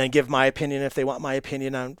 And then give my opinion if they want my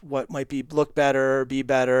opinion on what might look better, be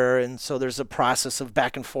better. And so there's a process of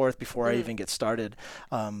back and forth before I even get started.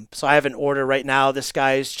 So I have an order right now. This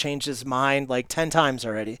guy's changed his mind like 10 times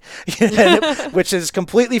already, which is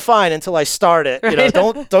completely fine until I start it. Right.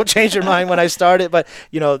 Don't change your mind when I start it. But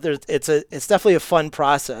it's definitely a fun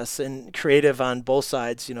process and creative on both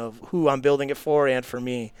sides. Who I'm building it for and for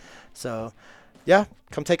me. So yeah,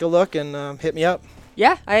 come take a look and hit me up.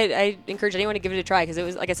 Yeah, I encourage anyone to give it a try, because it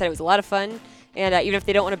was, like I said, it was a lot of fun. And even if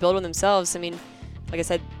they don't want to build one themselves, I mean, like I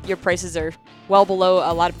said, your prices are well below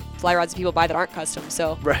a lot of fly rods that people buy that aren't custom.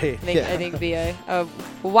 So right. I think it'd be a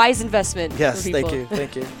wise investment. Yes, for people.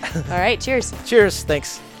 thank you. All right, cheers. Cheers,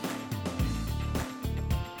 thanks.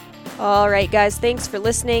 All right, guys, thanks for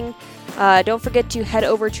listening. Don't forget to head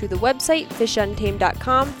over to the website,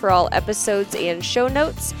 fishuntamed.com, for all episodes and show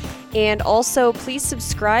notes. And also, please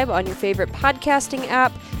subscribe on your favorite podcasting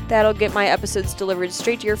app. That'll get my episodes delivered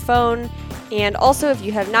straight to your phone. And also, if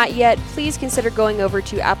you have not yet, please consider going over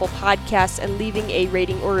to Apple Podcasts and leaving a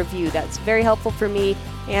rating or review. That's very helpful for me,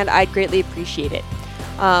 and I'd greatly appreciate it.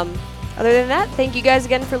 Other than that, thank you guys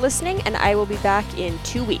again for listening, and I will be back in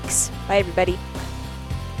 2 weeks. Bye, everybody.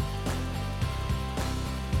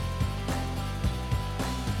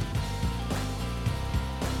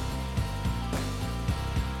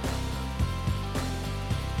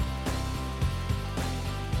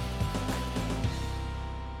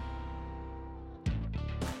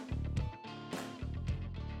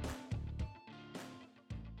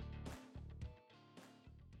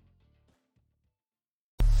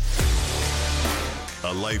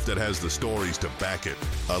 A life that has the stories to back it.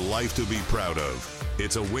 A life to be proud of.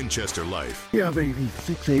 It's a Winchester life. Yeah, baby.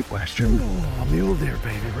 6'8" Western. Oh, mule deer,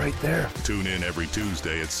 baby, right there. Tune in every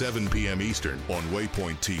Tuesday at 7 p.m. Eastern on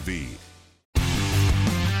Waypoint TV.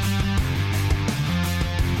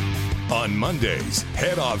 On Mondays,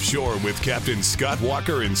 head offshore with Captain Scott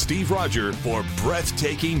Walker and Steve Roger for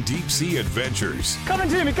breathtaking deep-sea adventures. Coming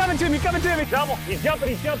to me. Double. He's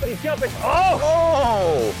jumping.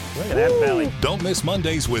 Oh! Look at that belly. Don't miss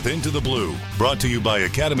Mondays with Into the Blue. Brought to you by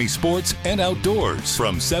Academy Sports and Outdoors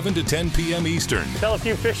from 7 to 10 p.m. Eastern Tell a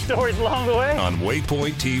few fish stories along the way. on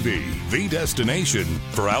Waypoint TV, the destination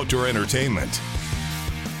for outdoor entertainment.